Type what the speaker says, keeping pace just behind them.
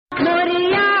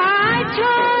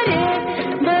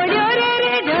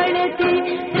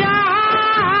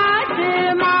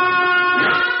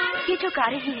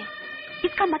पुकारे ही है।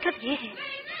 इसका मतलब ये है,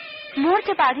 मोर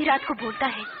जब आधी रात को बोलता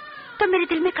है तो मेरे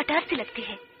दिल में कटार सी लगती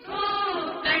है।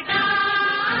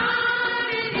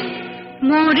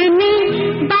 मोरनी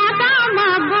बादामा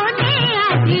बोले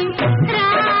आजी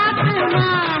रात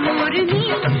माँ, मोरनी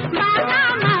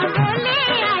बादामा बोले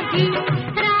आजी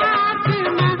रात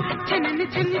माँ, छनन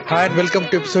छन। Hi and welcome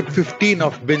to episode 15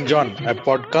 of Binge On, a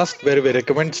podcast where we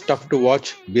recommend stuff to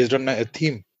watch based on a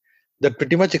theme that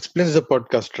pretty much explains the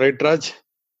podcast, right, Raj?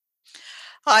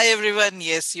 Hi everyone.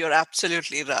 Yes, you're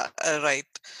absolutely right.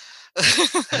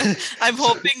 I'm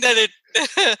hoping that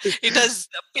it has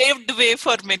paved way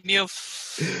for many of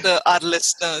our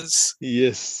listeners.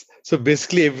 Yes. So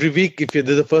basically, every week, if this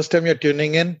is the first time you're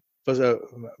tuning in,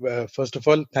 first of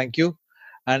all, thank you.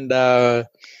 And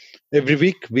every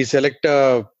week we select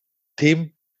a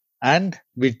theme and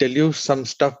we tell you some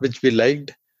stuff which we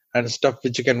liked and stuff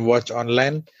which you can watch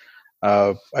online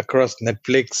across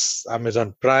Netflix,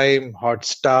 Amazon Prime,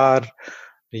 Hotstar,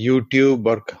 YouTube,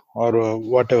 or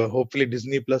whatever. Hopefully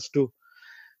Disney Plus too.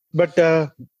 But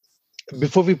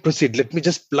before we proceed, let me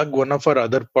just plug one of our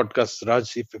other podcasts,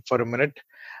 Raj, for a minute.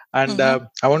 And I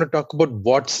want to talk about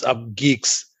What's Up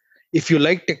Geeks. If you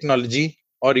like technology,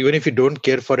 or even if you don't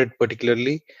care for it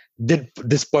particularly,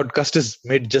 this podcast is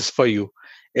made just for you.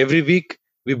 Every week,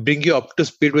 we bring you up to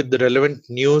speed with the relevant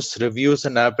news, reviews,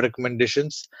 and app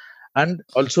recommendations. And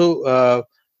also,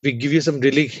 we give you some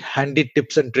really handy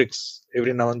tips and tricks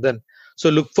every now and then. So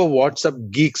look for What's Up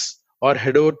Geeks or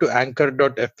head over to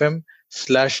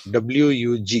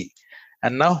anchor.fm/WUG.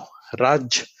 And now,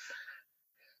 Raj,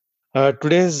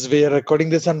 we are recording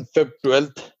this on Feb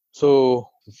 12th. So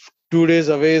 2 days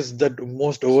away is that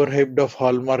most overhyped of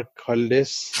Hallmark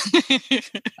holidays.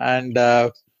 And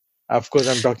of course,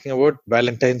 I'm talking about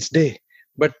Valentine's Day.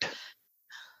 But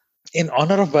in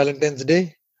honor of Valentine's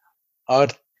Day, our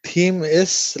theme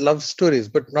is love stories,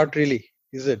 but not really,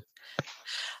 is it?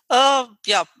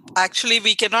 Yeah, actually,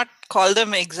 we cannot call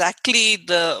them exactly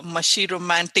the mushy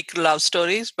romantic love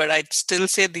stories, but I'd still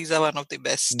say these are one of the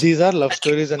best. These are love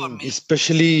stories, and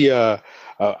especially I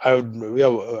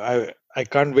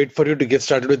can't wait for you to get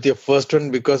started with your first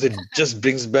one because it just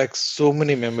brings back so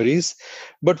many memories.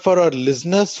 But for our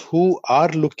listeners who are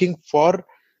looking for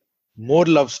more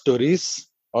love stories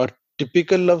or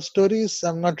typical love stories,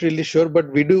 I'm not really sure,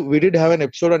 but we did have an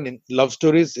episode on love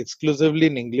stories exclusively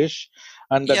in English,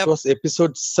 and that was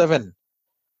episode 7,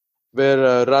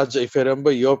 where Raj, if I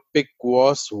remember, your pick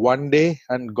was One Day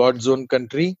and God's Own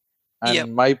Country,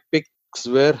 and my picks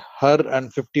were Her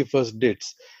and 50 First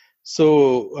Dates.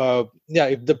 So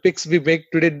if the picks we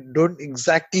make today don't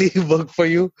exactly work for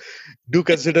you, do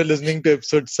consider listening to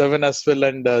episode 7 as well,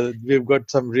 and we've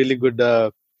got some really good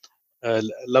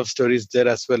love stories there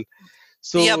as well.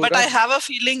 So but I have a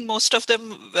feeling most of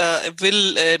them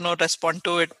will respond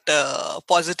to it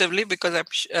positively because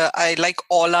I like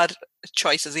all our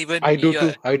choices. Even I do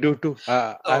too.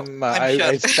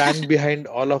 I stand behind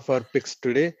all of our picks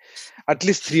today. At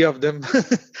least 3 of them.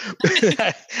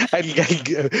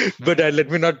 But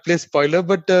let me not play spoiler.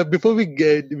 But before we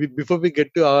get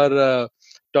to our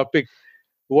topic,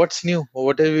 what's new?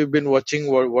 What have you been watching?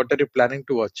 What are you planning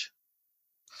to watch?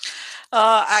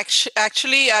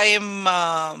 Actually, I am.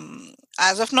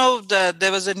 As of now,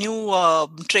 there was a new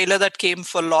trailer that came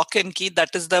for Lock and Key.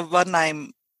 That is the one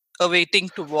I'm awaiting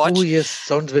to watch. Oh yes,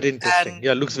 sounds very interesting.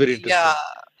 Looks very interesting.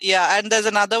 Yeah, and there's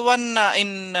another one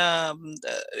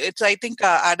it's I think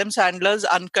Adam Sandler's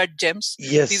Uncut Gems.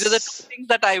 Yes, these are the 2 things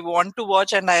that I want to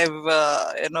watch, and I've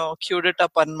queued it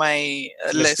up on my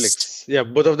list. Yeah,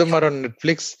 both of them are on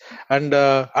Netflix, and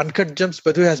Uncut Gems,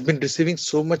 by the way, has been receiving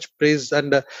so much praise,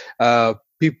 and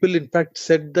people in fact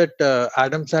said that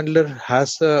Adam Sandler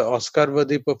has a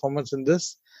Oscar-worthy performance in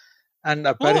this. And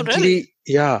apparently,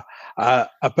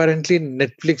 apparently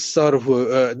Netflix or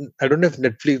I don't know if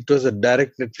Netflix, it was a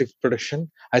direct Netflix production.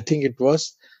 I think it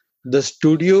was. The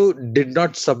studio did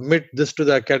not submit this to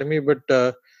the Academy, but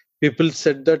people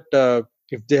said that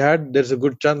if they had, there's a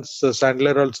good chance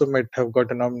Sandler also might have got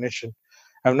a nomination.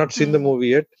 I've not seen the movie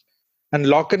yet. And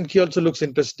Lock and Key also looks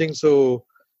interesting. So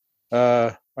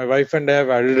my wife and I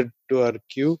have added it to our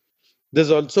queue.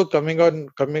 There's also coming up on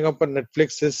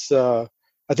Netflix is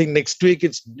I think next week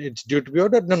it's due to be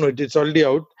out. No, it's already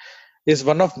out. Is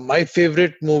one of my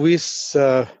favorite movies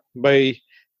by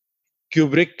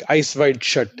Kubrick, Eyes Wide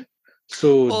Shut.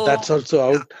 So that's also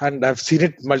out, and I've seen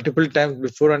it multiple times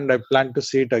before, and I plan to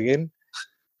see it again.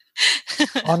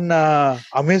 On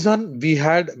Amazon, we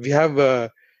have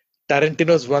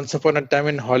Tarantino's Once Upon a Time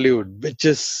in Hollywood, which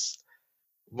is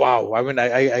wow. I mean,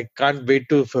 I can't wait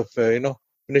to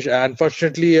finish.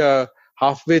 Unfortunately,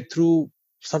 halfway through,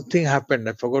 something happened.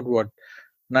 I forgot what.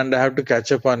 and I have to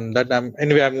catch up on that.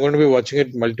 Anyway, I'm going to be watching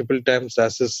it multiple times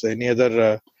as is any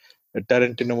other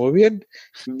Tarantino movie. And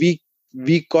we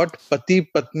we caught Pati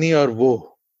Patni or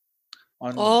Wo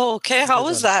on Oh, okay. How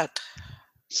was Amazon. that?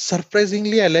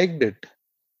 Surprisingly, I liked it.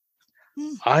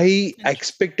 Hmm. I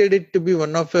expected it to be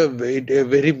one of a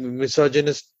very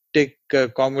misogynistic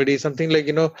comedy, something like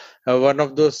one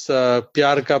of those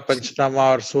Pyar Ka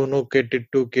Panchnama or Sonu Ke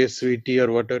Tittu Ke Sweetie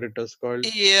or whatever it was called,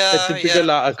 a Yeah, yeah.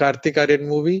 typical Kartik Aaryan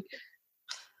movie.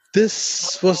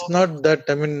 This was Oh, not that.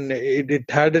 I mean, it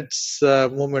had its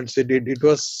moments. It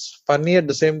was funny at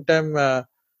the same time.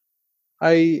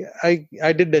 I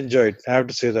did enjoy it. I have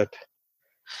to say that.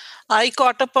 I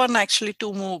caught up on actually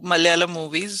two Malayalam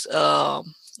movies.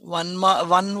 One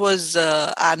was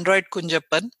Android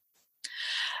Kunjappan,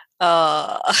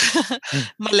 uh,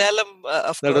 Malayalam,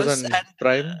 of That was course, on and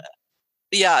Prime.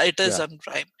 yeah, it is Yeah, on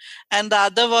Prime. And the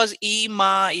other was E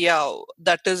Ma Yao.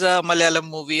 That is a Malayalam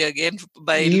movie again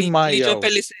by E Ma Lijo Yao.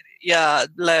 Pellisseri. Yeah,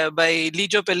 by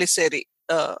Lijo Pellisseri.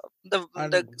 The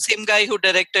And same guy who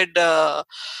directed uh,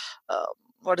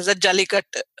 what is that, Jallikat.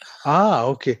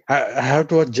 okay. I have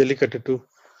to watch Jallikattu too.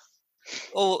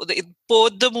 Oh,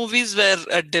 both the movies were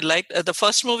a delight. The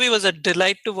first movie was a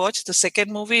delight to watch. The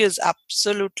second movie is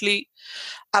absolutely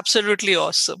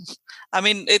awesome. I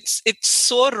mean, it's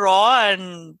so raw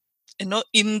and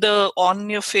in the on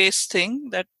your face thing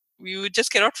that you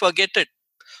just cannot forget it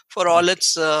for all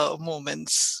its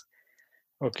moments.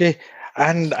 Okay.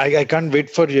 And I can't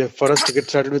wait for us to get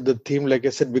started with the theme, like I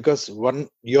said, because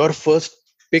your first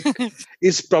pick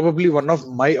is probably one of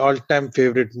my all-time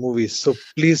favorite movies. So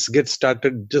please get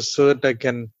started just so that I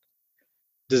can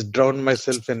just drown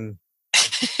myself in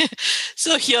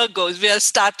So here goes. We are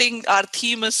starting. Our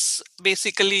theme is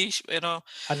basically,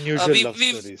 unusual love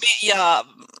stories. yeah,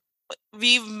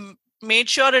 we've made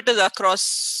sure it is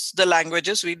across the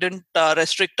languages. We didn't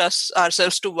restrict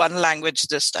ourselves to one language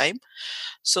this time.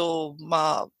 So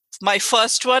my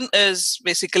first one is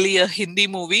basically a Hindi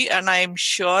movie, and I'm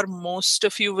sure most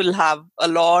of you will have a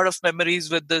lot of memories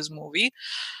with this movie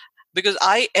because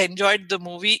I enjoyed the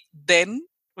movie then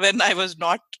when I was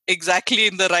not exactly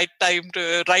in the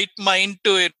right mind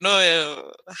to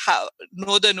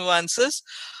know the nuances.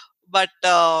 But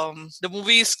the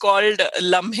movie is called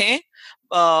Lamhe,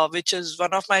 which is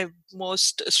one of my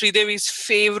most Sridevi's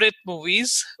favorite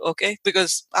movies. Okay,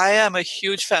 because I am a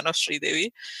huge fan of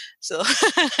Sridevi, so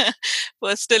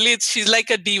personally, she's like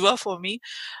a diva for me.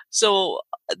 So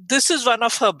this is one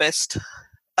of her best.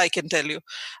 I can tell you,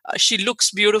 she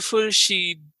looks beautiful.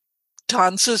 She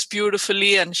dances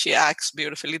beautifully and she acts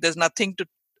beautifully. There's nothing to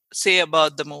say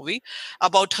about the movie,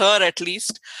 about her at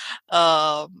least.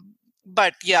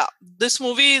 But yeah, this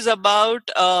movie is about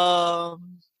a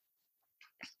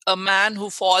man who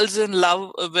falls in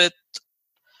love with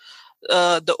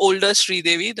the older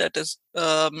Sridevi. That is,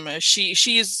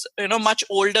 she's much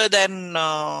older than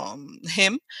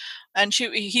him, and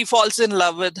he falls in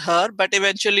love with her, but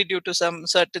eventually due to some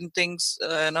certain things,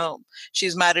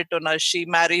 she's married to her, she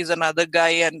marries another guy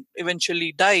and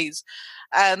eventually dies.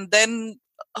 And then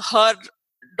her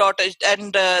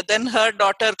her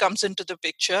daughter comes into the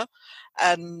picture.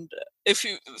 And if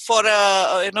you for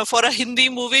a Hindi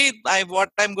movie, what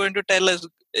I'm going to tell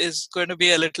is going to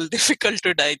be a little difficult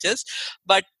to digest.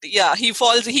 But yeah, he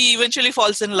eventually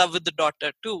falls in love with the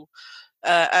daughter too.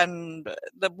 And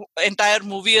the entire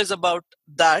movie is about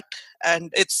that.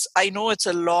 And I know it's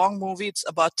a long movie, it's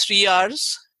about 3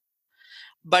 hours,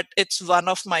 but it's one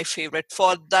of my favorite.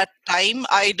 For that time,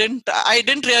 I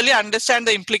didn't really understand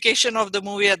the implication of the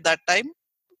movie at that time,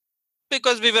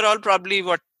 because we were all probably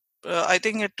I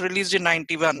think it released in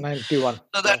 91, 91.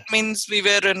 so that Yeah. means we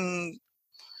were in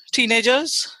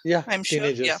teenagers, Yeah. I'm sure.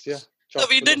 Yeah, Teenagers. Yeah. so Chock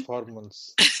we full of didn't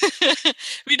hormones.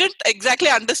 we didn't exactly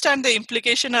understand the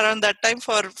implication around that time.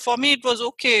 For me, it was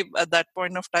okay at that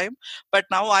point of time, but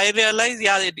now I realize,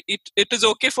 yeah, it is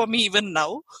okay for me even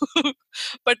now.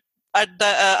 But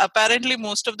apparently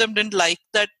most of them didn't like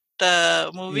that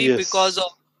movie because Yes.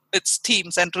 of its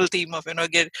central theme of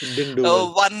It didn't do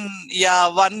well.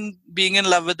 one being in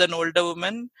love with an older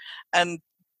woman, and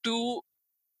two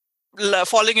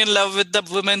falling in love with the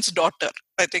woman's daughter.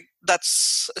 I think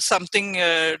that's something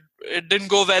it didn't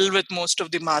go well with most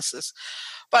of the masses.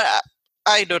 But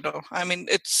I don't know. I mean,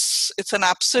 it's an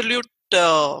absolute.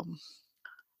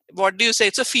 What do you say?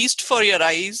 It's a feast for your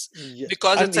eyes, Yeah.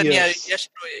 because And it's a yes.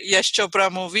 Yash Chopra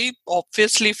movie.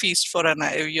 Obviously, feast for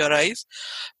your eyes.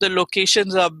 The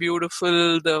locations are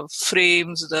beautiful. The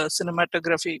frames, the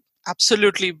cinematography,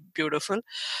 absolutely beautiful.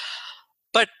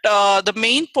 But the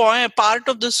main part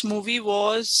of this movie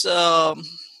was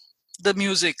the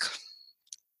music.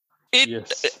 it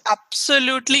Yes.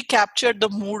 absolutely captured the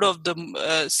mood of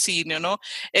the scene.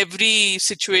 Every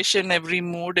situation, every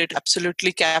mood, it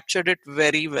absolutely captured it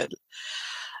very well.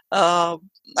 uh,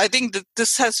 I think that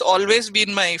this has always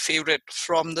been my favorite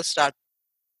from the start.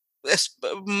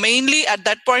 Mainly at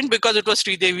that point because it was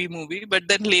Sridevi movie, but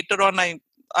then later on I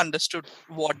understood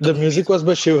what the The movie music is. was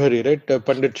by Shiv Hari, right?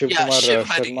 Pandit Shiv Yeah, Kumar Shiv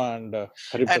Hari Sharma and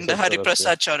Hari and Prasad Hari Chaurasia.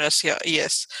 Prasad Chaurasia.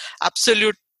 Yes,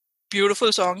 absolute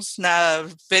beautiful songs.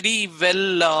 Very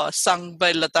well sung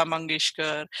by Lata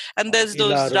Mangeshkar. And there's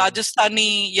those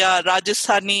Ilaram.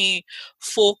 Rajasthani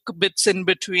folk bits in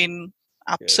between.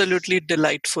 Yes. Absolutely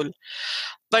delightful.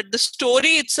 But the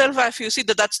story itself, if you see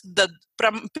that's the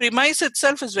premise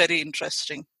itself is very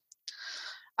interesting.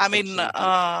 I mean,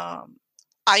 Absolutely.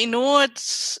 I know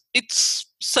it's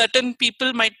certain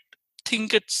people might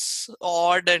think it's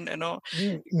odd and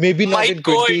Maybe not might in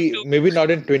go 20, into. maybe not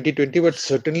in 2020, but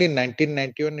certainly in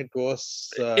 1991 it was.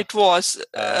 It was,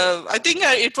 Uh, I think,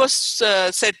 it was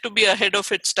said to be ahead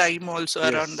of its time also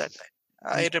around that yes, time.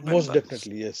 I most remember.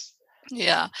 definitely, yes.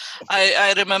 Yeah,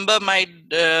 I remember my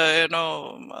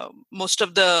most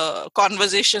of the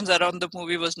conversations around the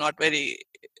movie was not very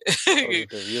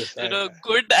Positive, yes.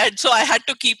 good, and so I had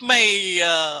to keep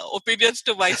my opinions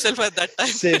to myself at that time.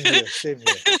 Same here, same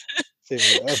here, same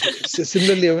here.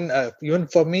 Similarly, even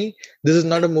for me, this is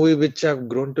not a movie which I've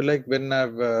grown to like when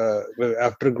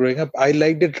after growing up. I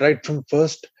liked it right from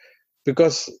first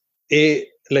because A,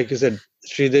 like you said,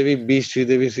 Sridevi, B,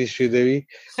 Sridevi, C,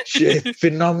 Sridevi,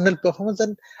 phenomenal performance.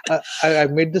 And I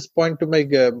made this point to my,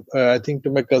 I think to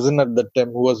my cousin at that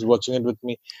time who was watching it with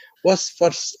me, was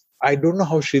first, I don't know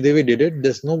how Sridevi did it.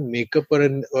 There's no makeup or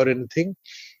anything.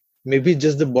 Maybe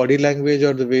just the body language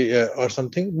or the way or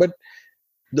something. But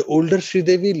the older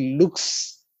Sridevi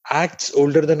acts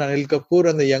older than Anil Kapoor,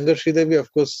 and the younger Sridevi,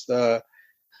 of course,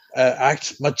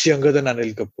 acts much younger than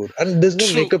Anil Kapoor. And there's no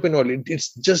True. makeup involved.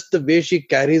 It's just the way she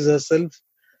carries herself.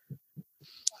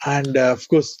 And of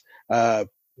course,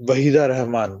 Wahida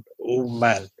Rahman. Oh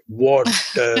man, what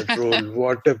a role!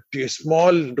 What a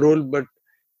small role, but.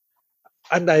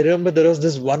 And I remember there was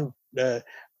this one.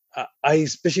 I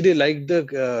especially liked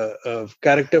the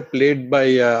character played by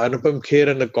Anupam Kher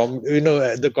and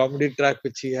the comedy track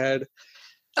which he had.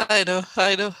 I know.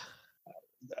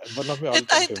 One of my It,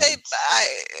 all-time favorites.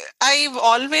 I've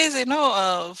always,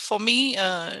 for me,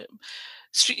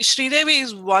 Sridevi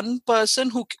is one person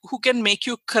who can make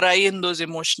you cry in those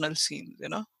emotional scenes.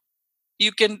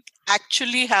 You can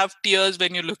actually have tears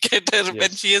when you look at her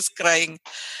when she Yes. is crying.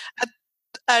 And,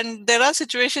 and there are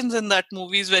situations in that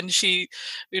movies when she,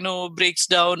 breaks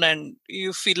down and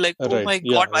you feel like, oh Right. my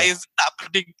Yeah. God, why is it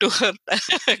happening to her?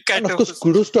 And kind of of course, a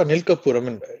kudos to Anil Kapoor. I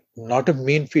mean, not a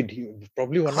mean feat.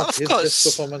 Probably one of Of his best course.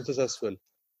 performances as well.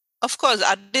 Of course,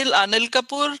 Anil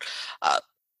Kapoor, uh,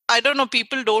 I don't know,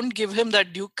 people don't give him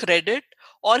that due credit,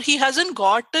 or he hasn't As an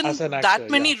gotten that actor, yeah.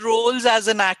 many roles as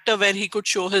an actor where he could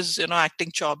show his,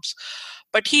 acting chops.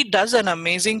 But he does an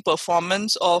amazing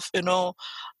performance of,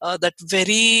 that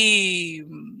very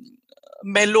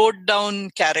mellowed down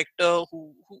character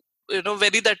who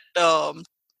very that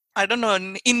I don't know,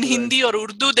 in Right. Hindi or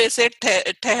Urdu they say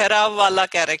Tehra wala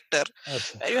character.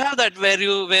 Achha. You have that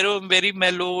very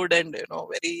mellowed and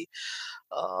very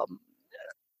um,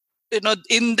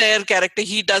 in their character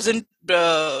he doesn't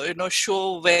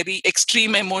show very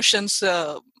extreme emotions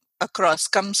doesn't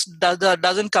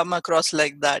come across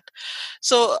like that.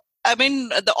 So I mean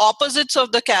the opposites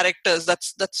of the characters,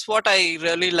 that's what I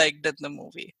really liked in the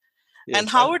movie. And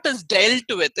Yes. how it is dealt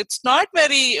with, it's not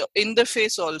very in the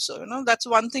face also. That's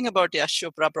one thing about Yash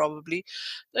Chopra probably,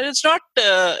 that it's not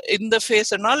in the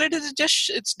face and all.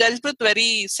 It's dealt with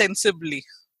very sensibly.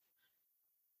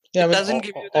 Yeah, I It mean, doesn't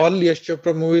give you that. all Yash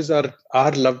Chopra movies are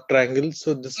love triangles.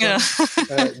 So this Yeah.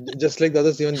 one, just like the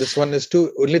others, even this one is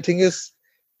too. Only thing is,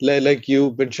 like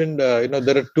you mentioned,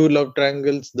 there are two love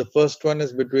triangles. The first one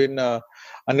is between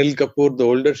Anil Kapoor, the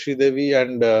older Sridevi,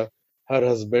 and her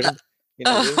husband, in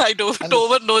a way. I don't. And No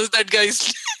one knows that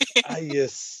guy's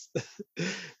yes.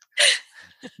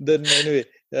 Then anyway,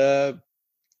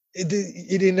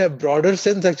 in a broader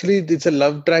sense, actually, it's a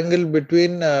love triangle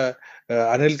between Anil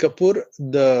Kapoor,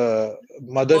 the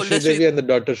mother older Sridevi, and the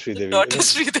daughter the Sridevi. I daughter mean,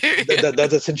 Sridevi.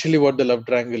 that's essentially what the love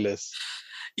triangle is.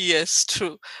 Yes,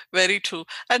 true. Very true.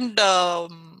 And that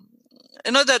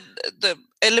the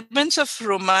elements of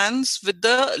romance with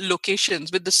the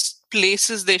locations, with the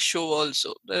places they show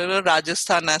also.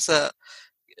 Rajasthan as a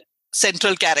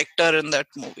central character in that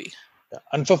movie.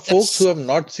 And for folks who That's have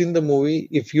not seen the movie,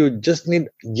 if you just need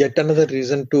yet another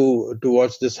reason to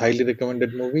watch this highly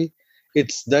recommended movie,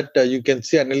 it's that you can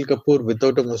see Anil Kapoor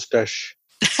without a mustache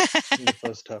in the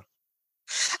first half.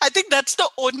 I think that's the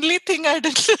only thing I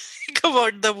didn't like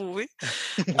about the movie.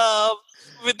 Uh,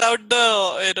 Without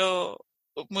the,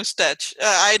 mustache.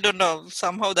 I don't know.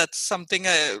 Somehow that's something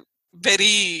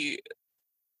very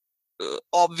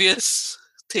obvious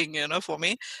thing, for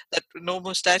me. That no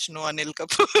mustache, no Anil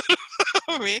Kapoor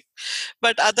for me.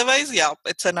 But otherwise, yeah,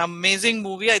 it's an amazing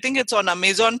movie. I think it's on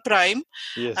Amazon Prime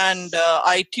and Yes.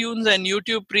 iTunes and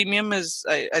YouTube Premium is,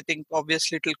 I think,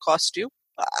 obviously it'll cost you.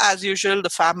 As usual, the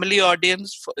family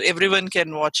audience, everyone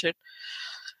can watch it.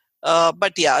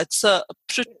 But yeah, it's a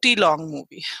pretty long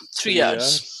movie, 3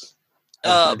 hours. 3 hours.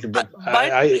 Uh, Absolutely. but But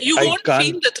but you I won't feel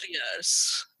can't the 3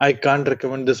 hours. I can't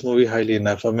recommend this movie highly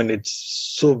enough. I mean,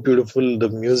 it's so beautiful. The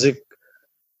music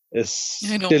is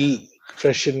You know, still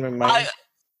fresh in my I mind.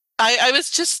 I was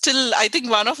just still. I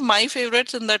think one of my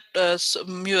favorites in that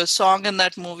song in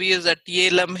that movie is that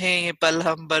 "Ye lamhe ye pal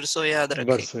hum barso yaad rakhe."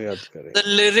 बरसों याद करें. The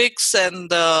lyrics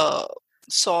and the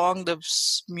song, the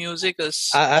music is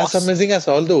As awesome. amazing as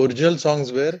all the original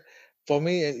songs were, for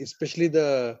me, especially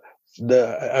the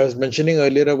I was mentioning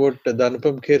earlier about the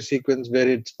Anupam Kher sequence where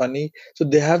it's funny. So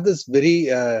they have this very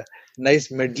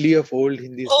nice medley of old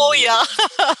Hindi Oh songs, yeah,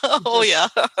 oh yeah,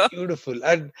 just beautiful.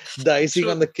 And the icing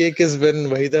true. on the cake is when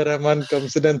Wahida Rahman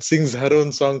comes in and sings her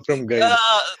own song from Guide.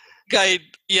 Uh, Guide,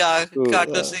 yeah, So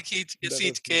कांटों से खींच के that सींच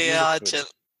was के beautiful. Aanchal.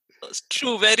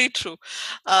 True, very true.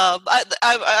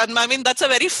 I mean, that's a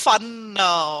very fun.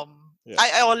 Yeah.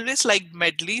 I always like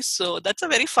medleys, so that's a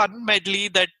very fun medley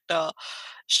that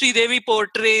Sridevi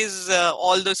portrays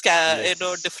all those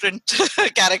Yes. different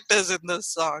characters in the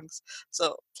songs.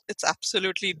 So it's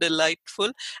absolutely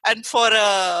delightful. And for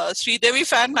a Sridevi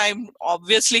fan, I'm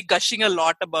obviously gushing a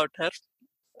lot about her.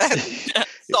 And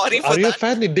sorry for Are you a that.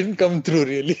 fan? It didn't come through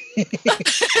really.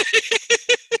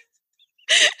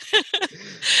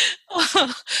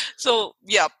 So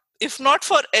yeah, if not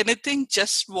for anything,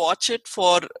 just watch it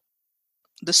for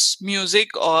this music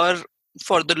or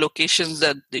for the locations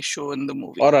that they show in the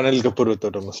movie. Or Anil Kapoor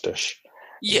without a mustache.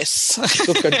 Yes.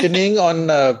 So continuing on,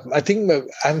 I think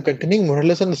I'm continuing more or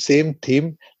less on the same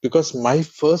theme because my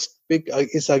first pick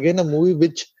is again a movie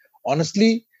which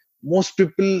honestly most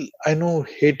people I know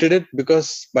hated it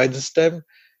because by this time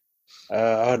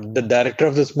the director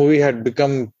of this movie had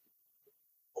become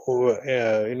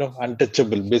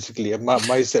untouchable basically.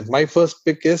 My first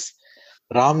pick is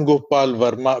Ram Gopal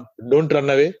Verma. Don't run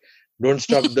away. Don't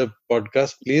stop the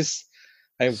podcast, please.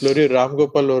 I implore you, Ram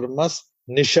Gopal Verma's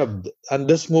Nishabd. And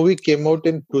this movie came out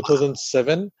in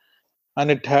 2007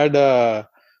 and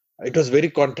it was very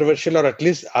controversial, or at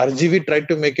least RGV tried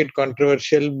to make it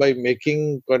controversial by I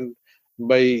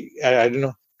don't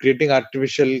know, creating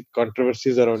artificial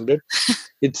controversies around it.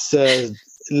 It's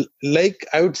like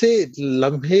I would say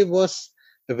Lamhe was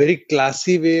a very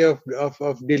classy way of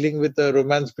dealing with a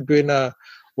romance between a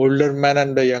older man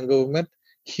and a younger woman.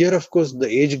 Here, of course, the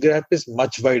age gap is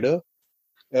much wider.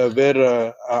 Where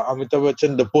Amitabh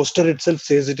Bachchan, the poster itself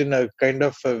says it in a kind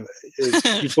of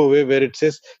cheapo way, where it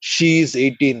says she is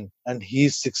 18 and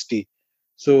he's 60.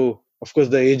 So, of course,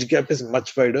 the age gap is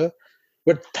much wider.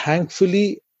 But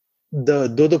thankfully, though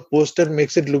the poster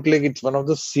makes it look like it's one of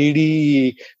the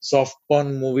seedy soft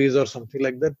porn movies or something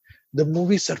like that, the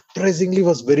movie surprisingly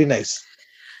was very nice,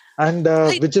 and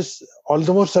I which is all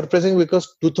the more surprising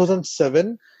because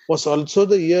 2007 was also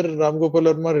the year Ram Gopal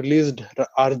Verma released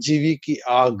RGV Ki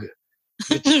Aag,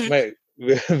 which my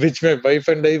which my wife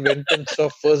and I went and saw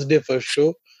first day first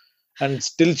show, and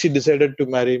still she decided to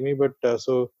marry me. But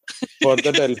so for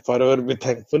that I'll forever be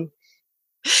thankful.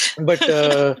 But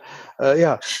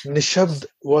yeah, Nishabd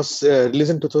was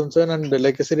released in 2007, and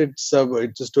like I said, it's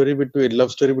a story between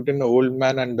love story between an old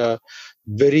man and a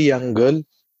very young girl.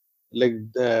 Like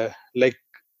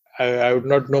I would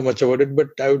not know much about it, but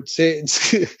I would say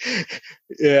it's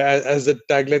yeah, as the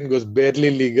tagline goes,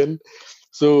 barely legal.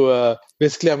 So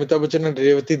basically, Amitabh Bachchan and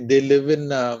Revati, they live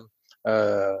in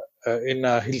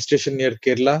a hill station near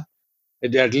Kerala.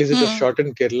 At least it was Hmm. shot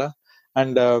in Kerala,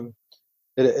 and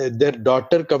their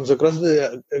daughter comes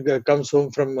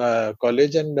home from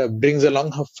college and brings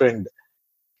along her friend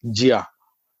Jia,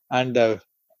 and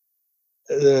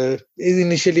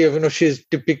initially, she's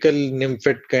typical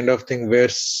nymphette kind of thing,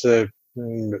 wears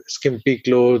skimpy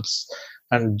clothes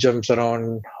and jumps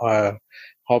around,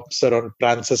 hops around,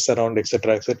 prances around,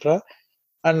 etc., etc.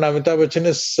 And Amitabh Bachchan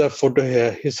is photo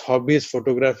here. His hobby is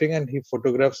photographing, and he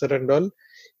photographs her and all.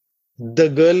 The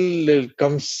girl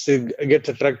gets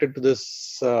attracted to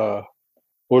this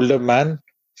older man.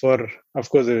 For of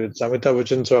course, it's Amitabh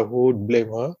Bachchan, so who would blame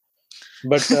her?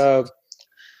 But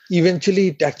eventually,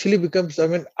 it actually becomes. I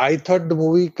mean, I thought the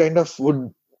movie kind of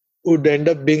would would end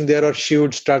up being there, or she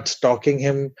would start stalking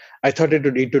him. I thought it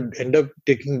would end up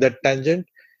taking that tangent,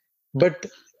 but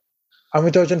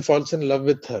Amitabh Bachchan falls in love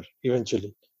with her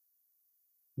eventually.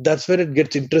 That's where it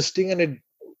gets interesting, and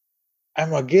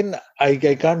I'm again, I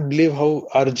can't believe how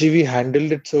RGV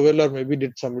handled it so well, or maybe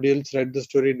did somebody else write the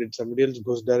story? Did somebody else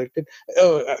ghost direct it?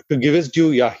 To give his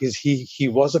due, yeah, he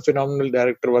was a phenomenal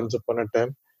director once upon a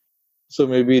time. So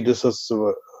maybe this was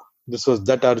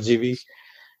that RGV.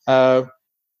 Uh,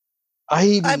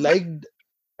 I I, but liked.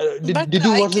 but Did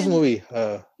you I watch this can movie?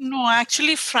 no,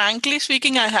 actually, frankly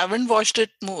speaking, I haven't watched it.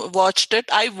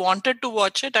 I wanted to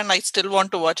watch it, and I still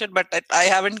want to watch it, but I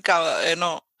haven't,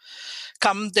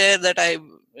 come there that I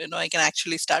can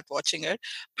actually start watching it.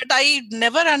 But I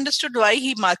never understood why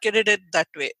he marketed it that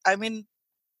way. I mean,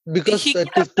 Because he could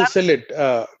have to done. sell it,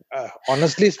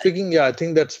 honestly speaking, yeah, I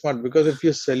think that's smart. Because if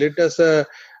you sell it as a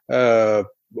uh,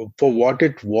 for what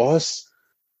it was,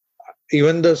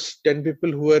 even those 10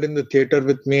 people who were in the theater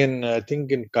with me, and I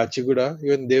think in Kachiguda,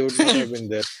 even they would not have been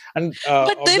there. And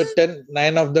But of then, the 10,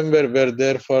 9 of them were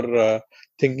there for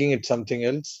thinking it's something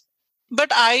else.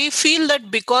 but I feel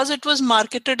that because it was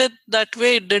marketed it that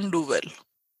way, it didn't do well.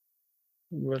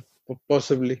 Well,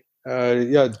 possibly.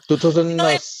 Yeah, It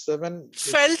 2007.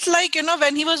 felt like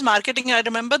when he was marketing. I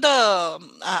remember the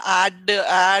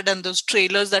ad and those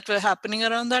trailers that were happening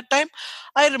around that time.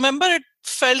 I remember it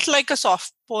felt like a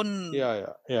soft porn. Yeah.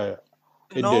 You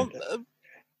It know, did.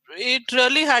 it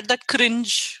really had that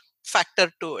cringe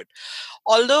factor to it.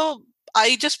 Although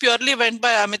I just purely went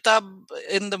by Amitabh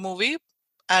in the movie,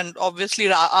 and obviously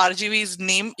RGV's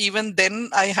name. Even then,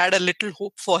 I had a little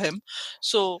hope for him.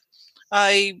 So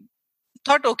I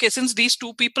thought, okay, since these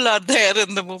two people are there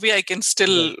in the movie, I can Yeah.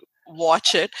 still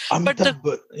watch it. But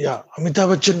Amitabh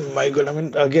Bachchan, my God. I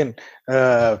mean, again,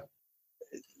 uh,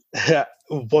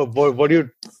 what do you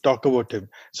talk about him?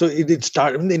 So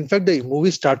in fact, the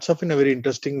movie starts off in a very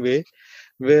interesting way,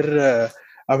 where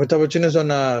Amitabh Bachchan is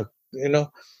on a,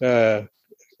 uh,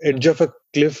 edge of a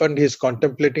cliff, and he's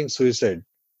contemplating suicide.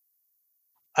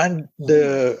 And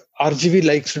the RGV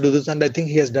likes to do this, and I think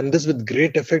he has done this with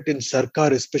great effect in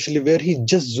Sarkar, especially where he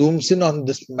just zooms in on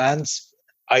this man's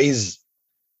eyes.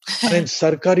 And in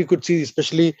Sarkar, you could see,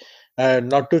 especially,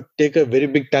 not to take a very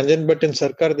big tangent, but in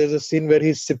Sarkar, there's a scene where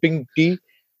he's sipping tea,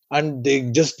 and they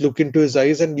just look into his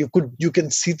eyes, and you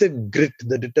can see the grit,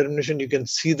 the determination. You can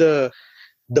see the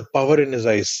power in his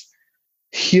eyes.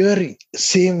 Here,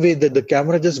 same way that the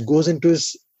camera just goes into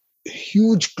his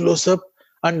huge close up,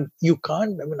 and you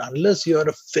can't. I mean, unless you are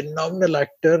a phenomenal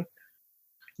actor,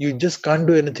 you just can't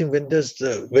do anything when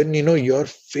when your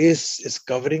face is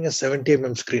covering a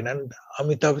 70 screen. And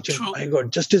Amitabh Bachchan, true. my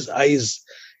God, just his eyes.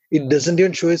 It doesn't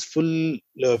even show his full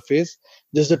face,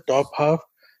 just the top half.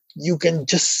 You can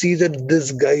just see that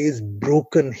this guy is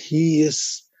broken. He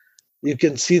is. You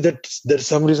can see that there's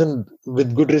some reason,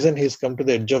 with good reason, he's come to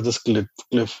the edge of this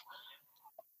cliff.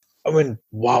 I mean,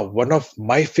 wow, one of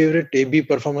my favorite AB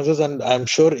performances, and I'm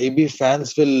sure AB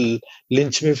fans will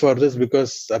lynch me for this,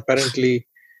 because apparently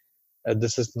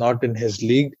this is not in his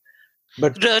league.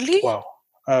 But Really? wow,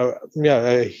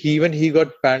 he got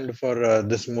banned for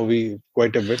this movie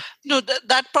quite a bit No,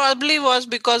 that probably was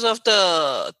because of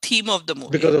the theme of the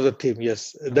movie. because of the theme.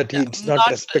 Yes, that Yeah, it's not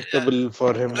not respectable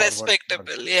for him or what.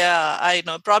 respectable. Yeah, I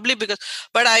know. Probably because,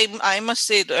 but I must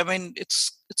say, I mean,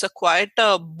 it's a quite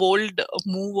a bold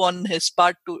move on his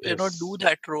part to do Yes.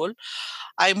 that role.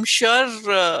 I'm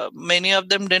sure many of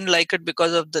them didn't like it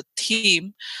because of the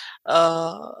theme.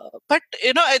 But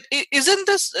isn't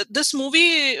this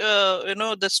movie?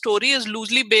 The story is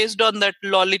loosely based on that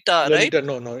Lolita, right? Lolita,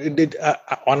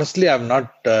 no. Honestly, I've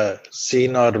not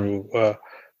seen or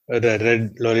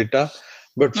read Lolita,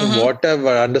 but from Mm-hmm. what I've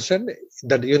understand,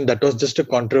 that even that was just a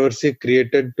controversy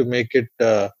created to make it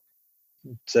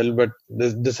sell. But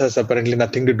this has apparently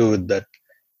nothing to do with that.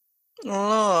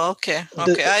 Oh, okay,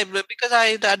 okay. The, Because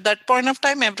I at that point of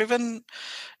time, everyone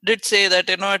did say that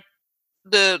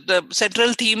the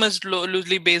central theme is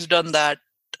loosely based on that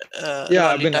yeah,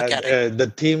 I mean, Lolita character, the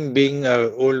theme being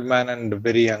old man and a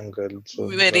very young girl. So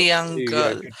very young yeah,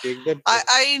 girl. if you take that,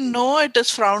 I know it is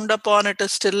frowned upon. It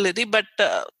is still litty, but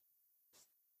to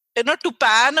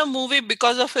pan a movie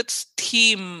because of its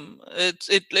theme,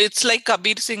 it's like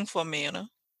Kabir Singh for me.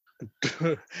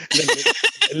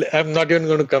 I'm not even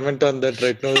going to comment on that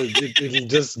right now. It'll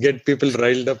just get people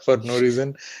riled up for no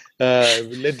reason.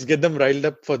 Let's get them riled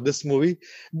up for this movie.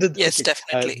 Yes, Okay,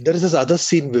 definitely. there is this other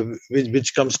scene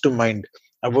which comes to mind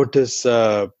about this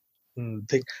thing.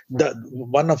 The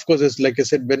one, of course, is like I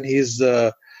said, when he's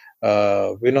in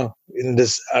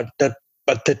this that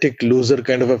pathetic loser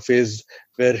kind of a phase,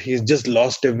 where he's just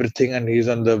lost everything, and he's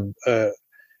on the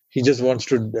he just wants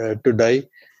to die.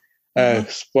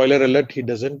 Spoiler alert, he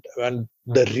doesn't. And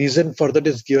the reason for that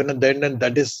is given at the end, and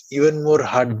that is even more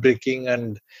heartbreaking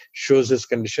and shows his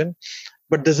condition.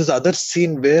 But there's this other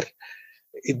scene where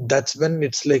that's when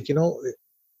it's like,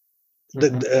 Amitabh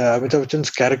Bachchan's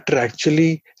character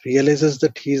actually realizes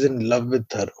that he's in love with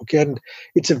her. Okay, and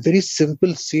it's a very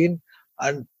simple scene,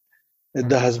 and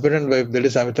the husband and wife, that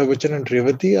is Amitabh Bachchan and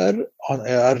Revati, are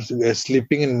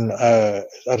sleeping in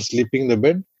the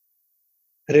bed.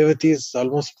 Revati is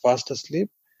almost fast asleep.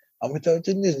 Amitabh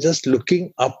Bachchan is just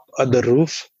looking up at the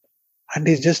roof, and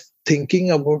he's just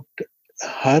thinking about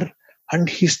her, and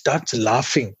he starts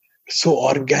laughing so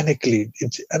organically.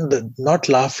 Not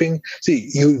laughing.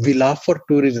 See, we laugh for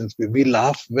two reasons. We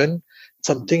laugh when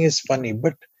something is funny,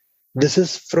 but this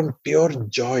is from pure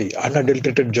joy,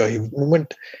 unadulterated joy. The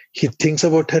moment he thinks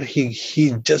about her,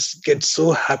 he just gets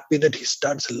so happy that he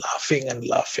starts laughing and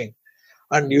laughing.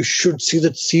 And you should see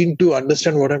that scene to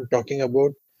understand what I'm talking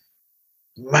about.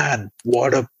 Man,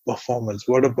 what a performance!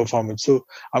 What a performance! So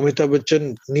Amitabh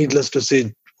Bachchan, needless to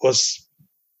say, was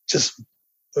just.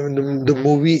 I mean, the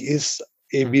movie is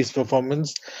AB's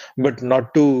performance, but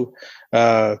not to.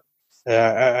 I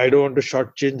don't want to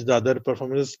shortchange the other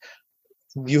performances.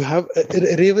 You have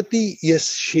Revati.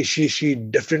 Yes, she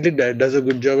definitely does a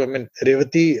good job. I mean,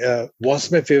 Revati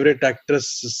was my favorite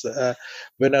actress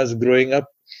when I was growing up.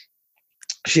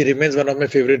 She remains one of my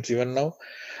favorites even now,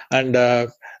 and uh,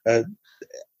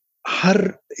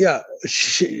 her, yeah,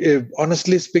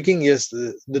 honestly speaking, yes,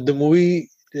 the movie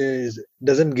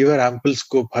doesn't give her ample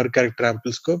scope, her character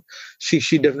ample scope.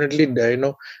 She definitely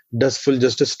does full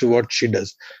justice to what she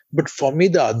does. But for me,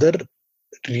 the other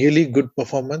really good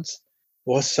performance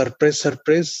was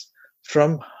surprise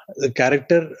from the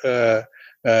character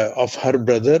of her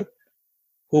brother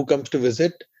who comes to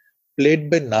visit,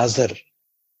 played by Nazar.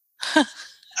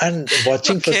 And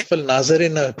watching first of all Nazar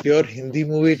in a pure Hindi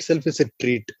movie itself is a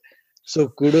treat. So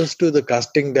kudos to the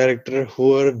casting director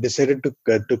who decided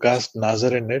to cast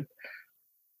Nazar in it.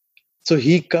 So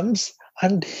he comes,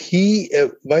 and he,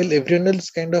 while everyone else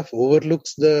kind of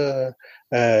overlooks the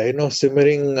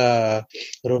simmering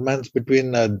romance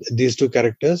between these two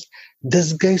characters,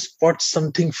 this guy spots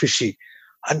something fishy,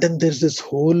 and then there's this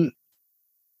whole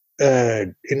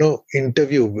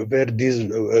interview where these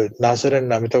Nazar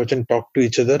and Amitabh Bachchan talk to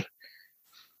each other.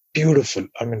 Beautiful.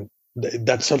 I mean,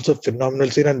 that's also a phenomenal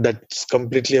scene, and that's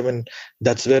completely. I mean,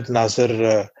 that's where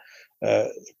Nazar,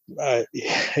 Nazar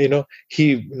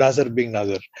being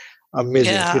Nazar,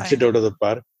 amazing, hits it out of the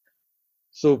park.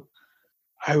 So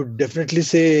I would definitely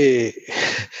say,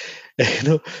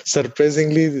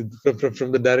 surprisingly,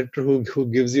 from the director who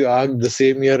gives you Aag the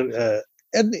same year,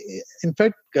 and in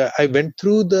fact, I went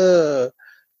through the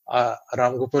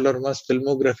Ram Gopal Varma's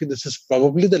filmography. This is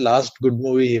probably the last good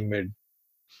movie he made.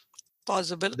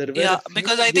 Possible, yeah,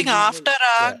 because I think after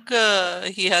Aag,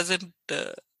 he hasn't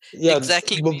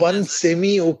exactly. One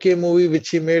semi-okay movie which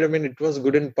he made, I mean, it was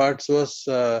good in parts, was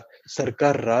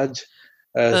Sarkar Raj.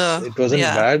 It wasn't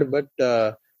bad, but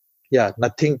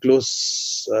nothing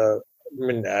close. I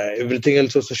mean, everything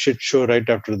else was a shit show right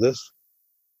after this.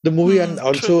 The movie, and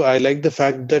also I like the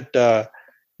fact that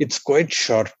it's quite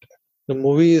short. The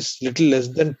movie is little less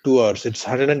than 2 hours. It's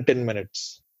 110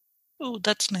 minutes. Oh,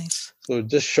 that's nice. So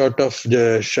just short of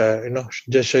just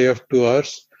shy of 2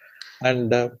 hours,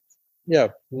 and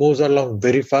moves along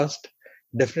very fast.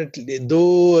 Definitely,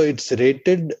 though it's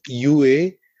rated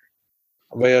UA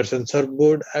by our censor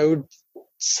board, I would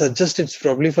suggest it's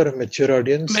probably for a mature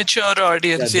audience.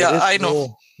 Yeah, I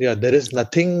know. There is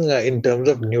nothing in terms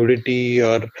of nudity,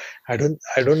 or I don't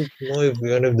know if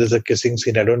even if there's a kissing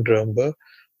scene. I don't remember.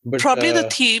 But probably the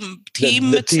theme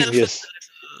itself. Yes,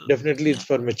 definitely it's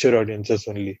for mature audiences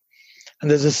only. And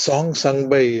there's a song sung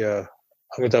by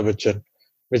Amitabh Bachchan,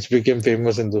 which became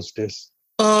famous in those days.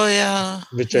 Oh yeah.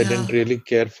 Which I didn't really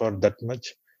care for that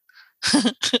much.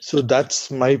 So that's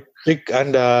my pick,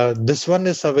 and this one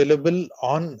is available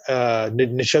on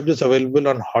Nishabd is available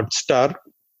on Hotstar,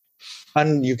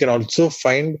 and you can also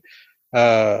find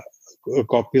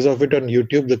copies of it on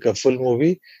YouTube, the full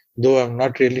movie. Though I'm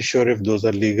not really sure if those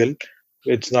are legal.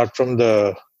 It's not from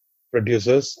the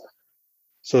producers.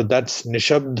 So that's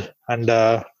Nishabd, and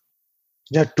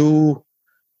two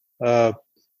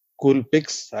cool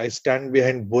picks. I stand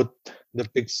behind both the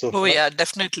picks so far. Oh yeah,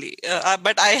 definitely.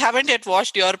 But I haven't yet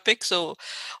watched your pick, so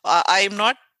I'm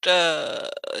not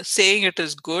saying it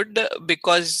is good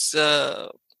because you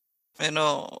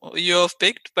have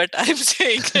picked, but I'm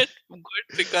saying it good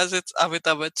because it's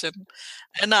Amitabh Bachchan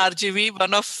and RGV.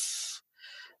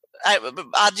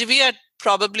 RGV at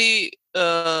probably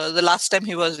the last time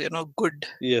he was, good.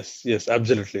 Yes, yes,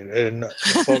 absolutely.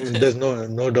 There's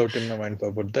no doubt in my mind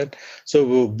about that.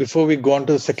 So before we go on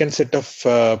to the second set of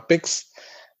picks,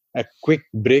 a quick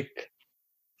break,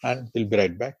 and we'll be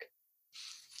right back.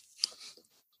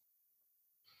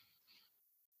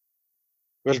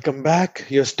 Welcome back.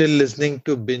 You're still listening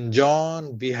to Binge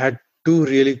On. We had two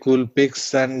really cool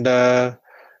picks, and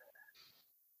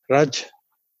Raj,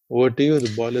 over to you. The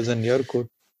ball is in your court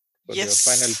for your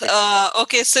final Yes. pick.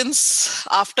 Okay. Since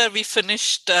after we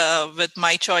finished with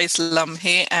my choice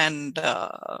Lamhe and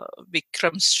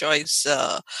Vikram's choice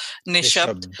Nishabd.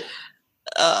 Nishabd.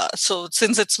 So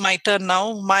since it's my turn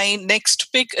now, my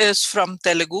next pick is from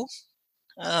Telugu.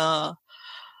 Uh,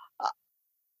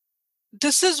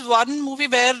 this is one movie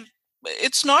where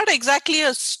it's not exactly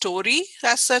a story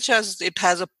as such as it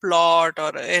has a plot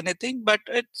or anything, but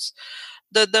it's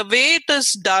the way it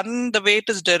is done, the way it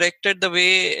is directed, the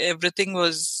way everything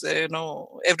was,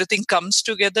 everything comes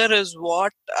together is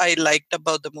what I liked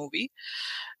about the movie.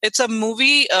 It's a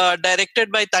movie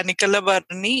directed by Tanikala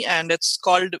Varni, and it's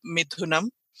called Midhunam.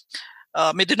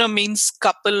 Midhunam means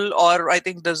couple, or I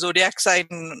think the zodiac sign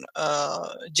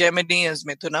Gemini is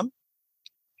Midhunam.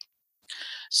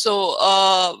 So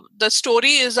the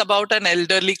story is about an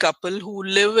elderly couple who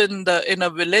live in a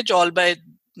village all by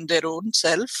their own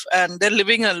self, and they're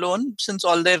living alone since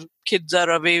all their kids are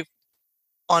away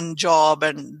on job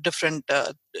and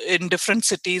in different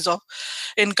cities or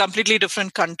in completely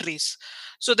different countries.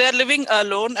 So they're living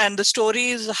alone, and the story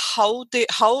is how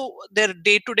their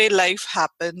day-to-day life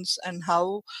happens, and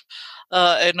how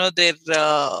their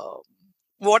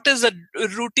what is the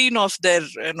routine of their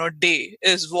day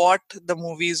is what the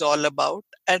movie is all about.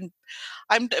 And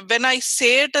when I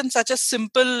say it in such a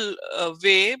simple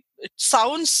way, it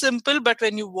sounds simple, but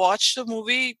when you watch the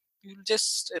movie, you'll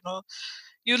just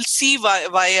you'll see why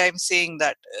I'm saying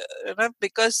that.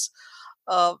 Because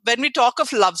when we talk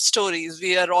of love stories,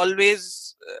 we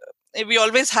always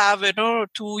have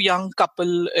two young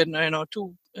couple and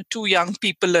two young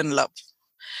people in love.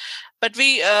 But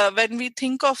when we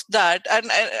think of that,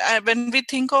 and when we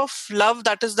think of love,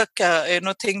 that is the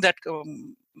thing that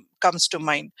comes to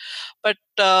mind. But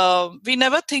we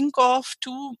never think of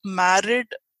two married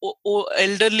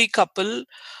elderly couple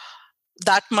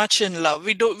that much in love.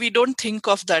 We don't think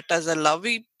of that as a love.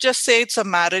 We just say it's a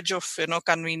marriage of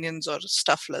convenience or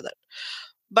stuff like that.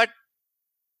 But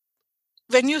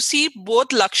when you see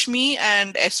both Lakshmi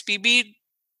and SPB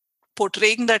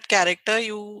portraying that character,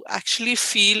 you actually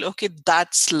feel, okay,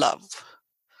 that's love.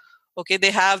 Okay,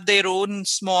 they have their own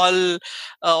small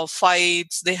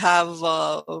fights. They have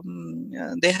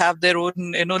their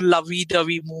own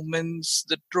lovey-dovey moments,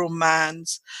 the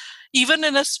romance. Even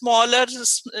in a smaller,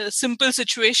 simple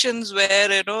situations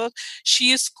where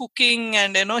she is cooking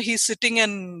and he's sitting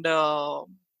and uh,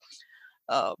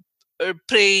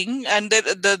 praying, and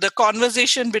the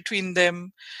conversation between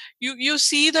them, you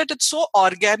see that it's so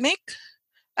organic,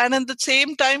 and at the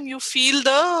same time you feel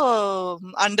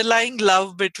the underlying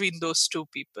love between those two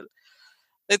people.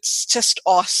 It's just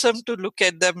awesome to look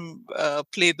at them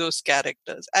play those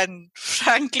characters. And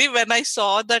frankly, when I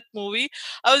saw that movie,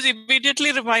 I was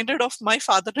immediately reminded of my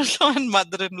father-in-law and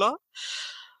mother-in-law,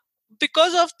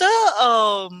 because of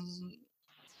the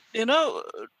you know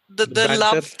The the banter.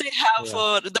 love they have Yeah.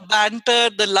 for the banter,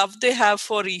 the love they have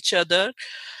for each other.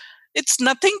 It's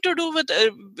nothing to do with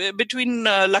between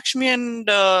Lakshmi and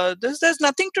this. There's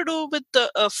nothing to do with the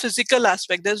physical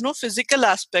aspect. There's no physical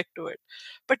aspect to it,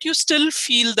 but you still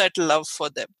feel that love for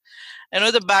them.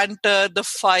 The banter, the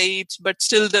fights, but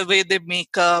still the way they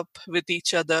make up with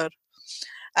each other.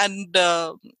 And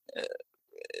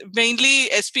mainly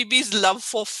SPB's love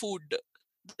for food.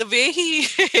 The way he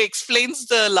explains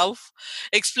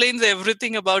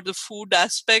everything about the food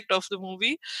aspect of the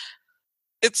movie.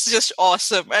 It's just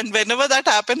awesome. And whenever that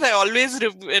happens, I always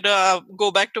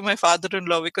go back to my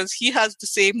father-in-law, because he has the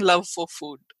same love for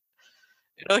food.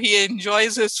 He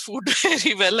enjoys his food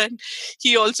very well, and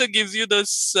he also gives you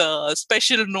those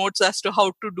special notes as to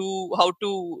how to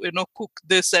cook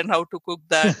this and how to cook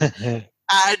that.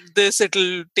 Add this,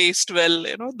 it'll taste well.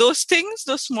 Those things,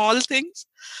 those small things.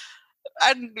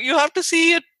 And you have to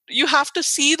see it. You have to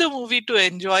see the movie to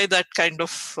enjoy that kind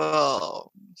of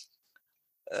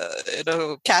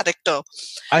character.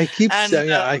 I keep And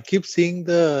I keep seeing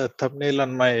the thumbnail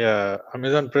on my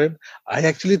Amazon Prime. I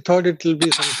actually thought it will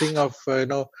be something of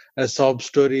a sob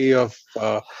story of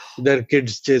their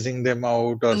kids chasing them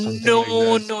out or something like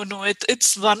no, that. no, no.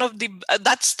 It's one of the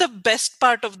that's the best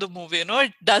part of the movie.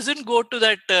 It doesn't go to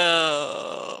that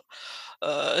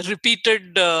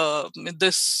repeated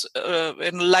this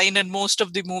line in most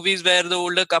of the movies where the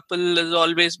older couple is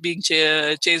always being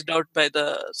chased out by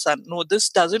the son. No, this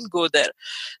doesn't go there.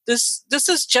 This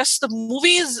is just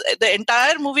the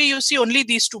entire movie. You see only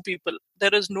these two people.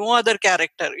 There is no other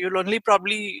character. You'll only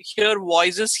probably hear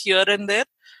voices here and there,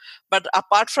 but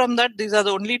apart from that, these are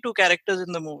the only two characters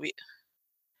in the movie,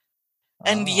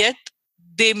 and yet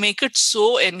they make it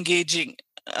so engaging.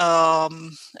 I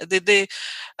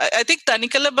think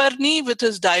Tanikala Barni, with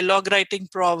his dialogue writing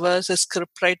prowess, his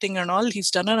script writing and all,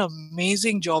 he's done an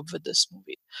amazing job with this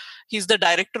movie. He's the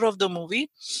director of the movie.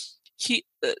 He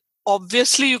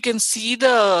obviously you can see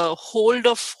the hold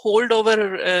over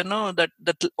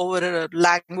that over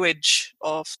language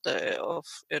of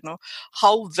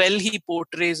how well he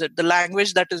portrays it, the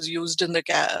language that is used in the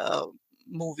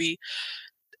movie,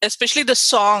 especially the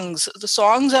songs. The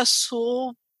songs are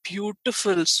so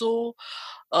beautiful, so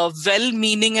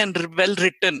well-meaning and well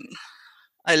written,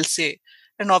 I'll say,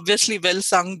 and obviously well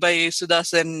sung by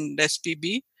Sudas and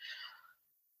SPB.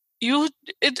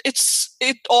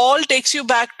 It all takes you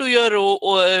back to your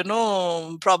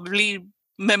probably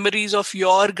memories of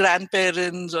your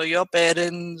grandparents or your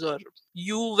parents or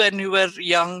you when you were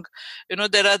young.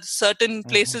 There are certain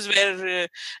places where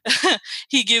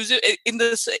he gives you, in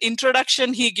this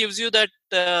introduction, he gives you that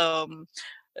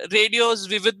radio's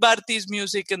Vivid Bharati's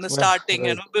music in the starting,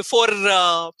 right. Before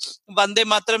Vande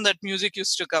Mataram, that music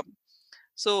used to come.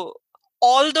 So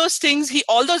all those things,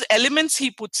 all those elements he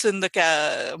puts in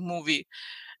the movie,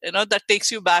 that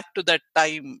takes you back to that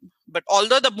time. But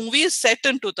although the movie is set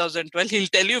in 2012, he'll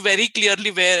tell you very clearly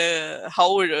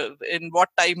in what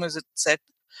time is it set.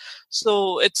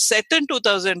 So it's set in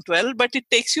 2012, but it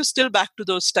takes you still back to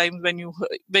those times when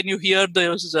you hear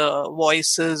those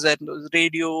voices and those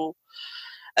radio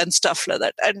and stuff like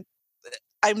that. And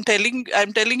I'm telling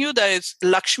you that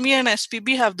Lakshmi and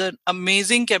SPB have the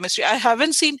amazing chemistry. I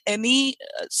haven't seen any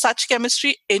such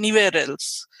chemistry anywhere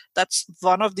else. That's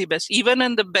one of the best. Even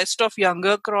in the best of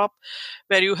younger crop,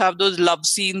 where you have those love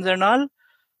scenes and all.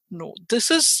 No, this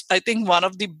is, I think, one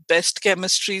of the best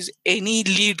chemistries any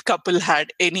lead couple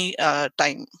had any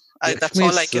time. That's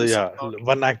all I can say.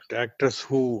 One actress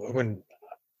who,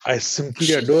 I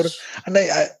simply adore, and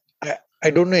I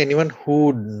don't know anyone who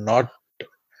would not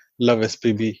love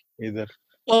SPB either.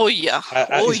 Oh yeah,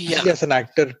 especially as an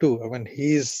actor too.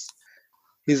 He's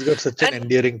got such an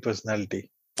endearing personality.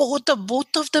 Both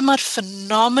of them are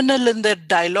phenomenal in their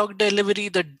dialogue delivery,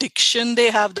 the diction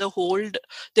they have, the hold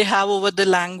they have over the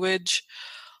language.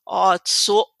 Oh, it's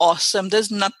so awesome. There's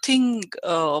nothing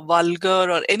vulgar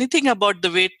or anything about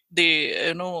the way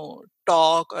they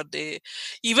talk, or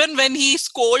even when he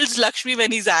scolds Lakshmi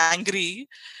when he's angry.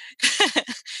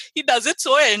 He does it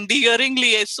so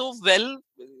endearingly, so well.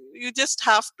 You just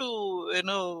have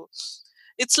to,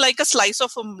 it's like a slice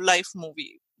of a life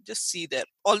movie. Just see there.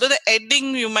 Although the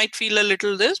ending, you might feel a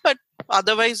little this, but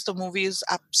otherwise the movie is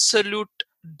absolute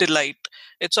delight.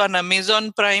 It's on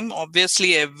Amazon Prime.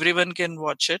 Obviously, everyone can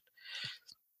watch it.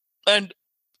 And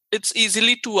it's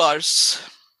easily 2 hours.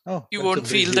 Oh, you won't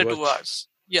feel the 2 hours.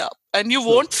 Yeah. And you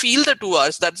won't feel the 2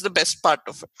 hours. That's the best part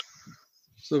of it.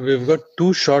 So we've got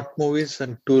 2 short movies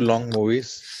and 2 long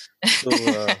movies.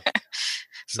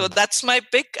 So that's my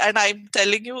pick. And I'm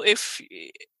telling you,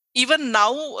 even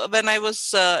now, when I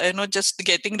was, just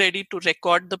getting ready to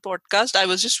record the podcast, I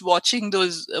was just watching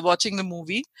the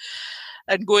movie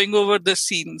and going over the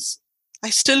scenes. I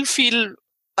still feel,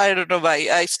 I don't know why,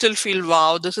 I still feel,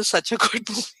 wow, this is such a good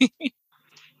movie.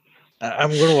 I'm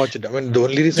going to watch it. The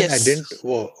only reason I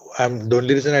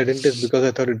didn't is because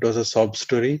I thought it was a sob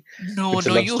story. No,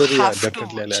 you have to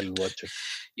watch I'll watch it.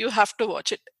 You have to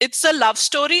watch it. It's a love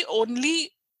story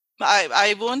only.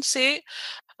 I won't say,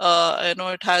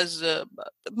 it has,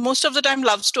 most of the time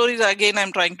love stories, again,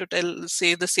 I'm trying to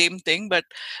say the same thing. But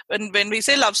when we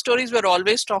say love stories, we're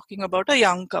always talking about a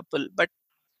young couple. But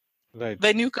right.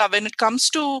 when it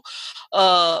comes to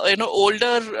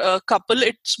older couple,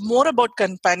 it's more about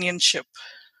companionship.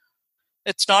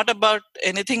 It's not about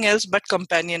anything else but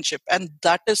companionship, and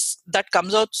that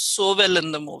comes out so well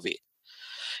in the movie.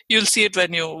 You'll see it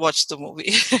when you watch the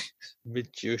movie.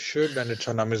 Which you should, and it's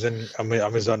on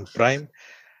Amazon Prime.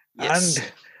 Yes.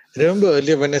 And remember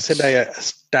earlier when I said I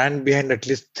stand behind at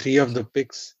least 3 of the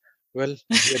picks. Well,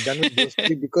 we are done with those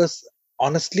 3 because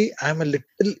honestly, I'm a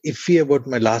little iffy about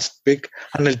my last pick,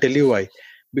 and I'll tell you why.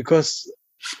 Because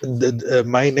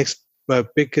my next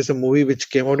pick is a movie which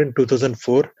came out in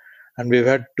 2004, and we've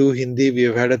had 2 Hindi,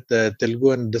 we've had a Telugu,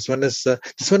 and this one is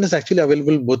actually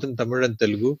available both in Tamil and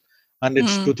Telugu. And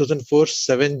it's 2004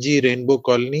 7G Rainbow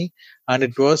Colony, and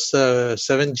it was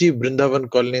 7G Brindavan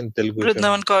Colony in Telugu.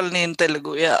 Vrindavan Colony in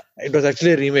Telugu, yeah. It was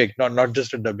actually a remake, not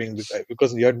just a dubbing,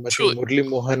 because you had, I True. think, Murli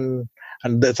Mohan,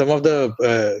 and some of the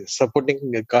supporting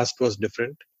cast was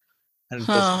different, and it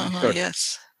was short. Yes.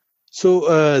 So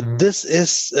this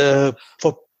is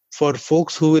for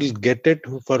folks who will get it,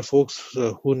 for folks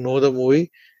who know the movie.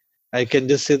 I can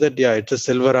just say that it's a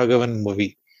Selvaraghavan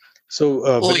movie. So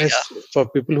for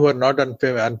people who are not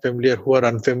unfamiliar, who are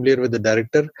unfamiliar with the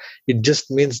director, it just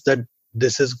means that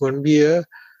this is going to be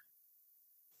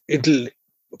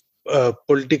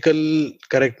political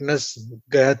correctness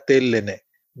gaya tel lene.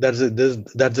 That's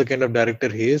the kind of director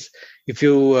he is. If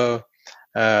you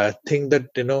think that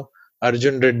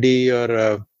Arjun Reddy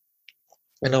or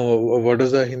what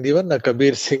is the Hindi one,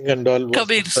 Kabir Singh and all was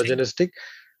misogynistic,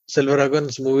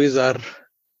 Selvaraghavan's movies are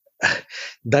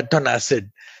that on acid.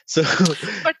 So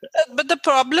but the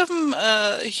problem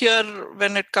here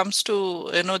when it comes to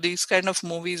these kind of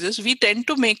movies is we tend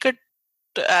to make it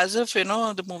as if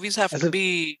the movies have to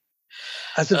be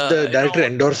as if the director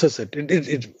endorses it.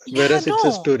 Whereas it's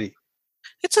a story.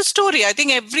 It's a story. I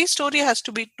think every story has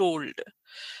to be told.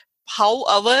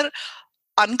 However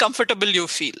uncomfortable you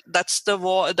feel, that's the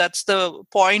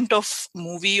point of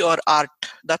movie or art.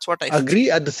 That's what I agree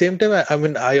feel. At the same time,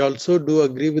 I also do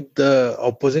agree with the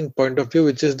opposing point of view,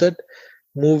 which is that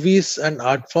movies and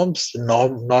art forms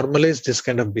normalize this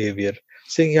kind of behavior,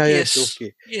 saying yes. it's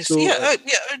okay. Yes. So,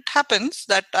 it happens.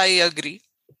 That I agree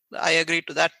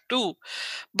to that too.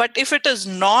 But if it is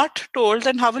not told,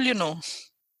 then how will you know?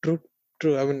 True.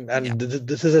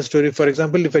 This is a story. For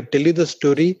example, if I tell you the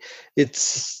story,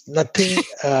 it's nothing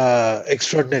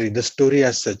extraordinary, the story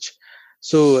as such.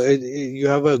 So you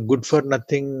have a good for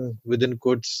nothing, within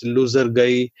quotes, loser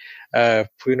guy,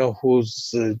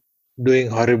 who's doing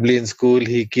horribly in school.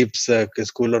 He keeps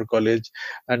school or college,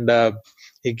 and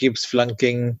he keeps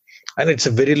flunking. And it's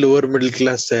a very lower middle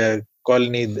class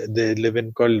colony they live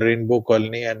in, called Rainbow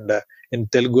Colony. And in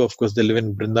Telugu, of course, they live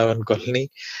in Brindavan Colony.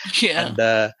 Yeah. And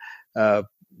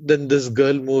then this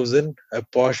girl moves in, a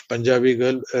posh Punjabi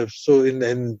girl. So in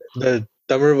the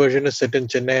Tamil version is set in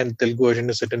Chennai and Telugu version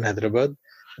is set in Hyderabad.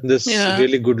 And this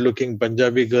really good-looking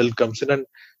Punjabi girl comes in, and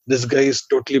this guy is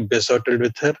totally besotted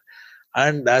with her.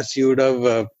 And as you would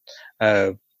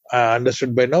have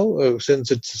understood by now,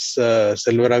 since it's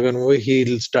Selvaraghavan movie,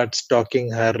 he'll start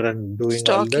stalking her and doing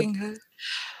all that. Her.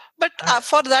 But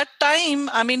for that time,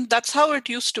 that's how it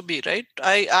used to be, right?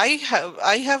 I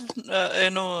have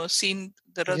seen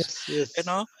there is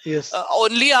yes.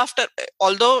 Only after,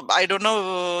 although I don't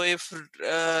know if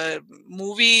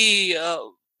movie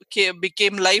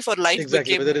became life or life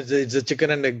exactly became, whether it's a chicken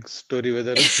and egg story,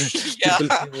 whether people see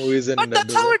movies and but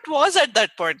that's how it was at that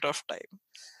point of time.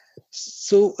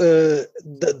 So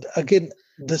again,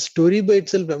 the story by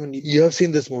itself, you have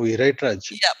seen this movie, right,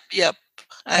 Raj? Yep.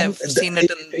 I've seen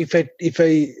it. If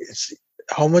I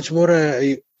how much more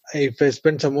if I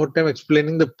spend some more time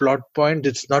explaining the plot point,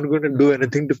 it's not going to do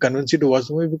anything to convince you to watch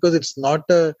the movie, because it's not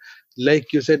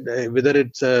like you said, whether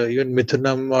it's even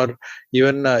Mithunam or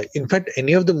even in fact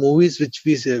any of the movies which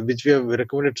we have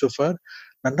recommended so far,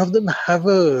 none of them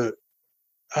are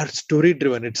story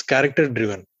driven. It's character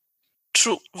driven.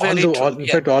 True. In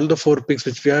fact, all the 4 picks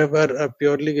which we have are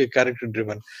purely character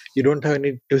driven. You don't have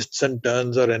any twists and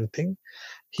turns or anything.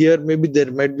 Here, maybe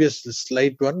there might be a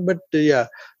slight one, but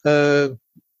I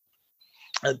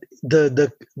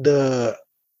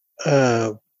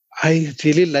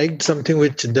really liked something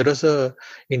which there was a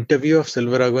interview of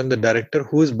Selvaraghavan, the director,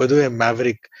 who is, by the way, a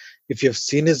maverick. If you have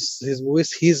seen his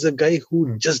movies, he's a guy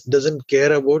who just doesn't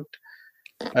care about.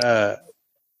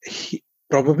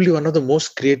 Probably one of the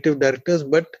most creative directors,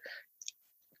 but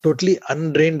totally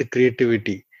undrained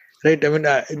creativity. Right?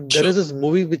 There is this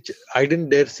movie which I didn't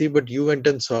dare see, but you went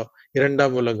and saw, Iranda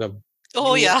Mulagam.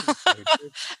 Oh, yeah.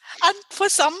 And for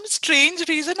some strange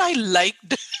reason, I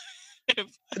liked him.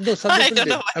 No, some people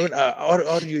did.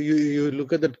 Or you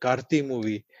look at that Karthi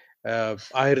movie,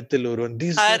 Ayirathil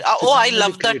Oruvan. I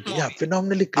love that movie. Yeah,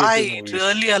 phenomenally creative movies.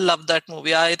 Really love that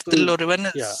movie. Ayirathil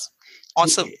Oruvan is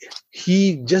awesome.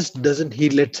 He just doesn't. He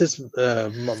lets his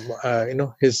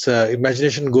his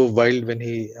imagination go wild when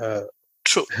he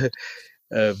true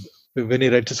when he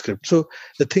writes a script. So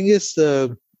the thing is,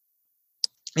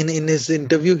 in his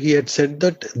interview, he had said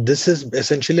that this is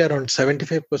essentially around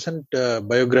 75%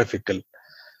 biographical,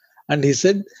 and he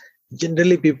said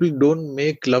generally people don't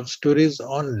make love stories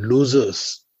on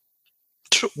losers.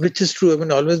 True. Which is true.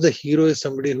 Always the hero is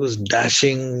somebody who's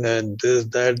dashing, this,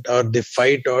 that, or they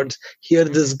fight odds. Here,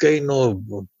 this guy, no,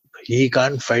 he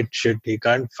can't fight shit. He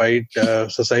can't fight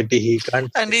society. He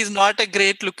can't. And he's not a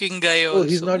great looking guy Oh,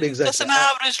 he's also. not He's just exactly. an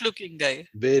average looking guy.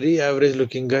 Very average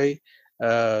looking guy.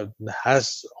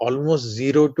 Has almost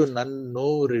zero to none,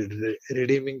 no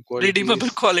redeeming qualities. Redeemable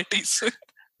qualities.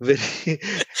 Very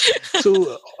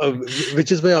so,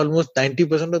 which is why almost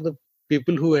 90% of the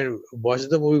people who watched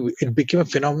the movie, it became a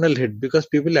phenomenal hit because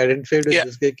people identified with Yeah.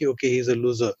 this guy. Okay, he's a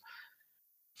loser,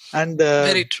 and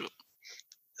Very true.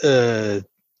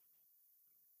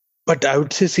 but I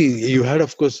would say, see, you had,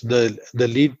 of course, the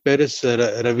lead pair is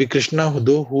Ravi Krishna,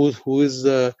 who is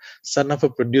the son of a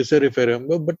producer, if I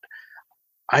remember. But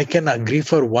I can agree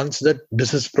for once that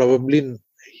this is probably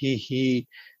he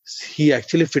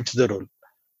actually fits the role.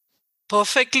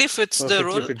 Perfectly fits the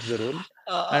role. Fits the role.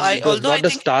 And it was although not I a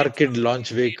think star kid launch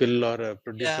vehicle or a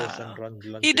producer's Yeah. and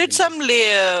launch he did vehicle. some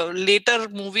later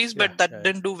movies, but that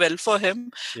didn't do well for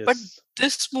him. Yes. But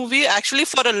this movie, actually,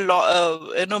 for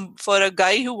for a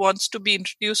guy who wants to be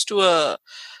introduced to a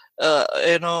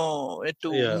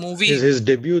movie, his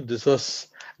debut. This was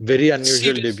very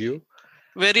unusual Seriously. debut.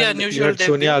 Very And unusual you had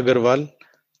debut. Sonia Agarwal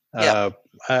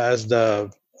as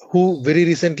who very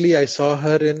recently I saw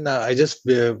her in. I just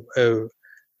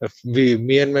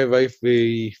me and my wife,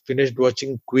 we finished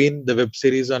watching Queen, the web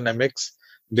series on MX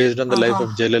based on the life of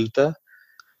Jayalalitha,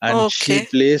 and she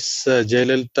plays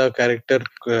Jayalalitha character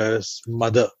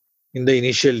mother in the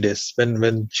initial days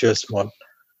when she was small.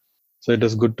 So it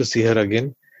was good to see her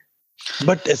again.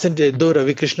 But essentially, though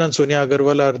Ravi Krishna and Sonia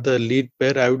Agarwal are the lead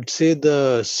pair, I would say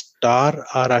the star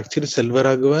are actually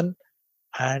Selvaraghavan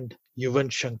and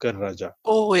Yuvan Shankar Raja.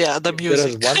 Oh yeah, the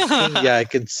music. There is one thing, I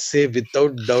can say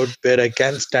without doubt, where I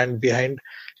can stand behind,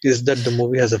 is that the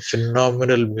movie has a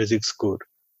phenomenal music score.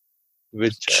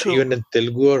 Which even in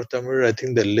Telugu or Tamil, I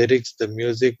think the lyrics, the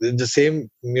music, the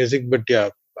same music, but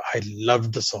I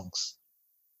loved the songs.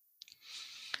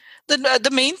 The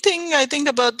main thing I think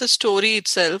about the story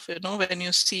itself, when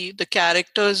you see the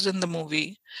characters in the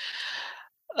movie,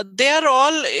 they are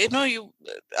all,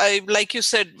 like you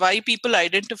said, why people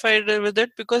identified with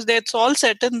it, because it's all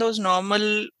set in those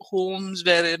normal homes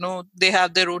where, they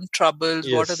have their own troubles.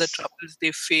 Yes. What are the troubles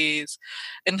they face,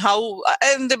 and how,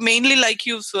 and mainly, like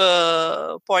you've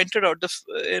pointed out, the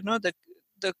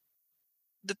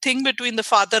thing between the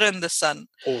father and the son.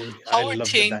 Oh, how I it love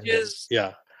changes.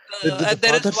 That angle.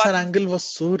 The father-son angle was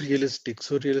so realistic.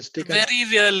 Very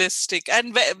realistic.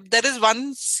 And there is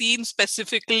one scene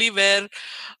specifically where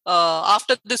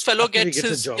after this fellow gets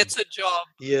a job.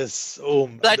 Yes. Oh,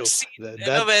 that scene,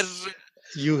 where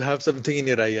you have something in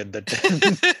your eye at that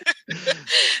time.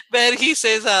 where he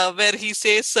says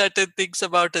certain things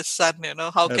about his son.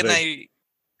 How can I?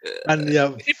 And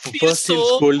first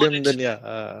he'll scold him, then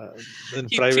then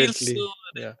privately.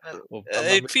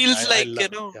 It feels like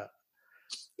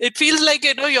it feels like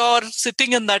you're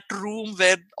sitting in that room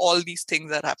where all these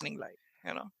things are happening. Like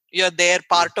you're there,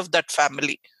 part of that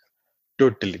family.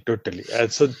 Totally.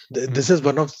 So this is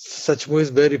one of such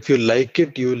movies where if you like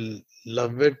it, you'll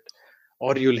love it,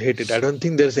 or you'll hate it. I don't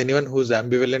think there's anyone who's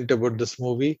ambivalent about this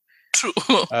movie. True.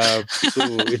 So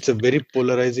it's a very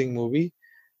polarizing movie,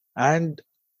 and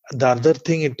the other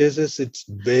thing it's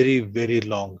very, very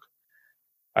long.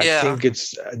 I think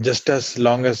it's just as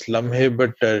long as Lamhe,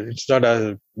 but it's not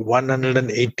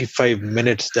 185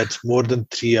 minutes. That's more than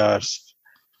 3 hours.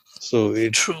 So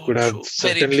it could have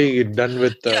certainly done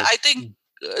with. I think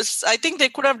they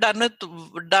could have done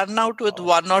out with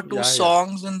one or two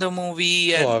songs in the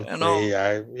movie, and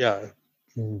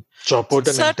chop out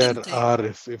an entire hour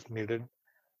if needed.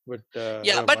 But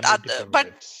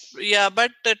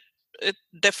it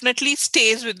definitely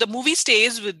stays with the movie.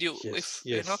 Stays with you,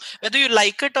 whether you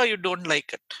like it or you don't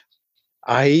like it.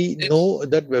 I know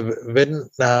that when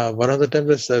one of the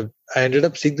times I ended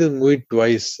up seeing the movie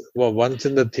twice. Once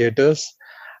in the theaters,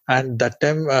 and that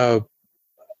time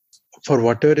for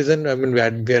whatever reason, I mean, we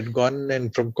had gone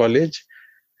in from college,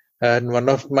 and one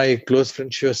of my close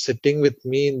friends, she was sitting with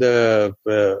me in the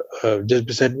just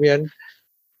beside me, and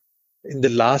in the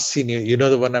last scene, you know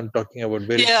the one I'm talking about,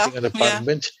 where he's sitting on the park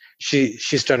bench, she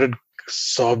started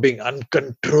sobbing,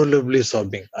 uncontrollably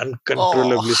sobbing. And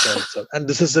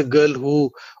this is a girl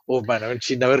who, oh man, I mean,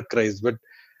 she never cries, but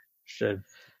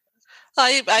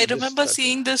I remember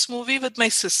seeing this movie with my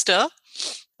sister.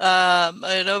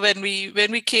 When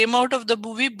we came out of the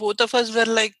movie, both of us were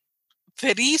like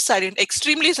very silent,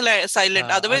 extremely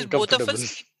silent. Otherwise, both of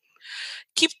us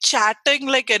keep chatting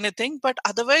like anything, but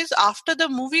otherwise after the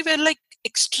movie we're like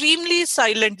extremely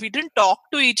silent. We didn't talk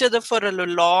to each other for a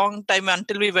long time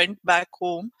until we went back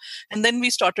home, and then we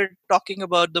started talking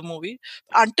about the movie.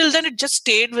 Until then it just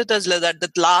stayed with us like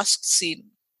that last scene.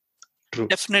 True.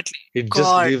 Definitely. It just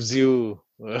God, leaves you.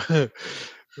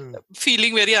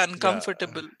 feeling very Yeah.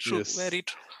 uncomfortable. True, Yes. very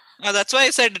true. That's why I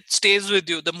said it stays with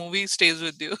you. The movie stays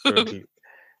with you. Totally.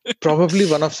 Probably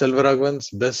one of Selvaraghavan's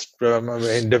best,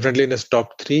 definitely in his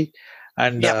top three,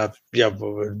 and Yeah.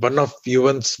 one of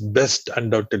Yuvan's best,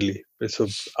 undoubtedly. It's an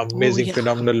Oh amazing, yeah.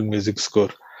 phenomenal music score.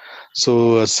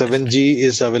 So 7G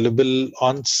is available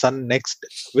on Sun Next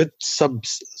with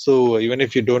subs. So even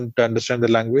if you don't understand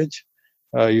the language,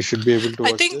 you should be able to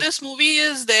I watch think this. this movie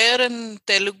is there in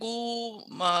Telugu,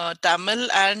 Tamil,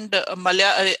 and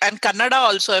and Kannada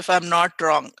also, if I'm not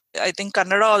wrong. I think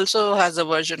Kannada also has a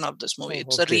version of this movie. Oh,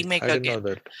 It's a okay. remake I didn't know again.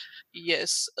 that.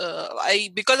 Yes,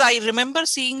 because I remember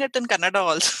seeing it in Kannada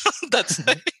also. That's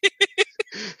why.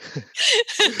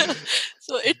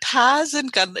 So it has in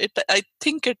I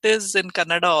think it is in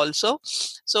Kannada also.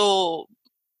 So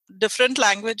different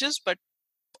languages, but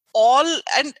all,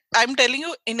 and I'm telling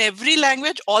you, in every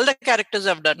language, all the characters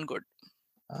have done good.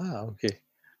 Okay.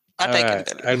 That I can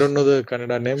tell you. I don't know the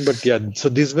Kannada name, but yeah. So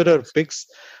these were our picks: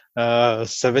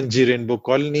 7G Rainbow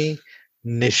Colony,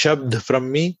 Nishabd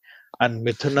from me, and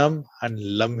Mithunam and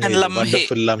And Lamhe, the Lamhe.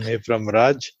 wonderful Lamhe from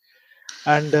Raj.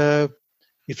 And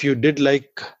if you did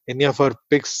like any of our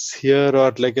picks here,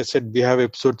 or like I said, we have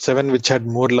episode 7, which had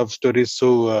more love stories.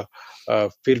 So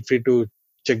feel free to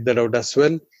check that out as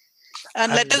well.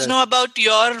 And let And us know about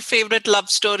your favorite love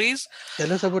stories.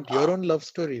 tell us about Uh, your own love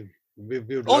story. We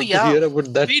would oh, love to yeah. hear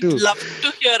about that We'd too. love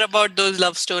to hear about those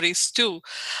love stories too.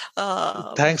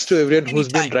 Um, Thanks to everyone who's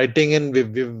been Anytime. writing in.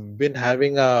 We've been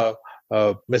having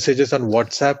messages on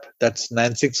WhatsApp. That's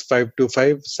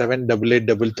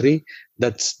 96525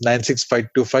 That's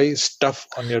 96525. Stuff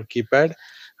on your keypad,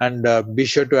 and be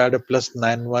sure to add a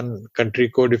 +91 country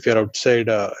code if you're outside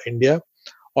India.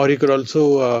 Or you could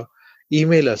also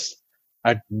email us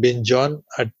at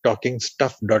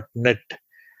bingeon@talkingstuff.net.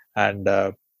 And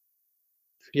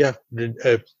yeah,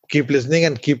 keep listening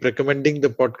and keep recommending the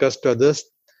podcast to others.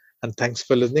 And thanks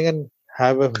for listening, and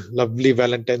have a lovely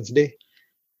Valentine's Day.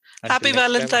 Until Happy next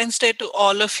time, Valentine's Day to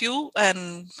all of you,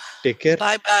 and take care.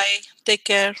 bye bye. Take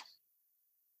care.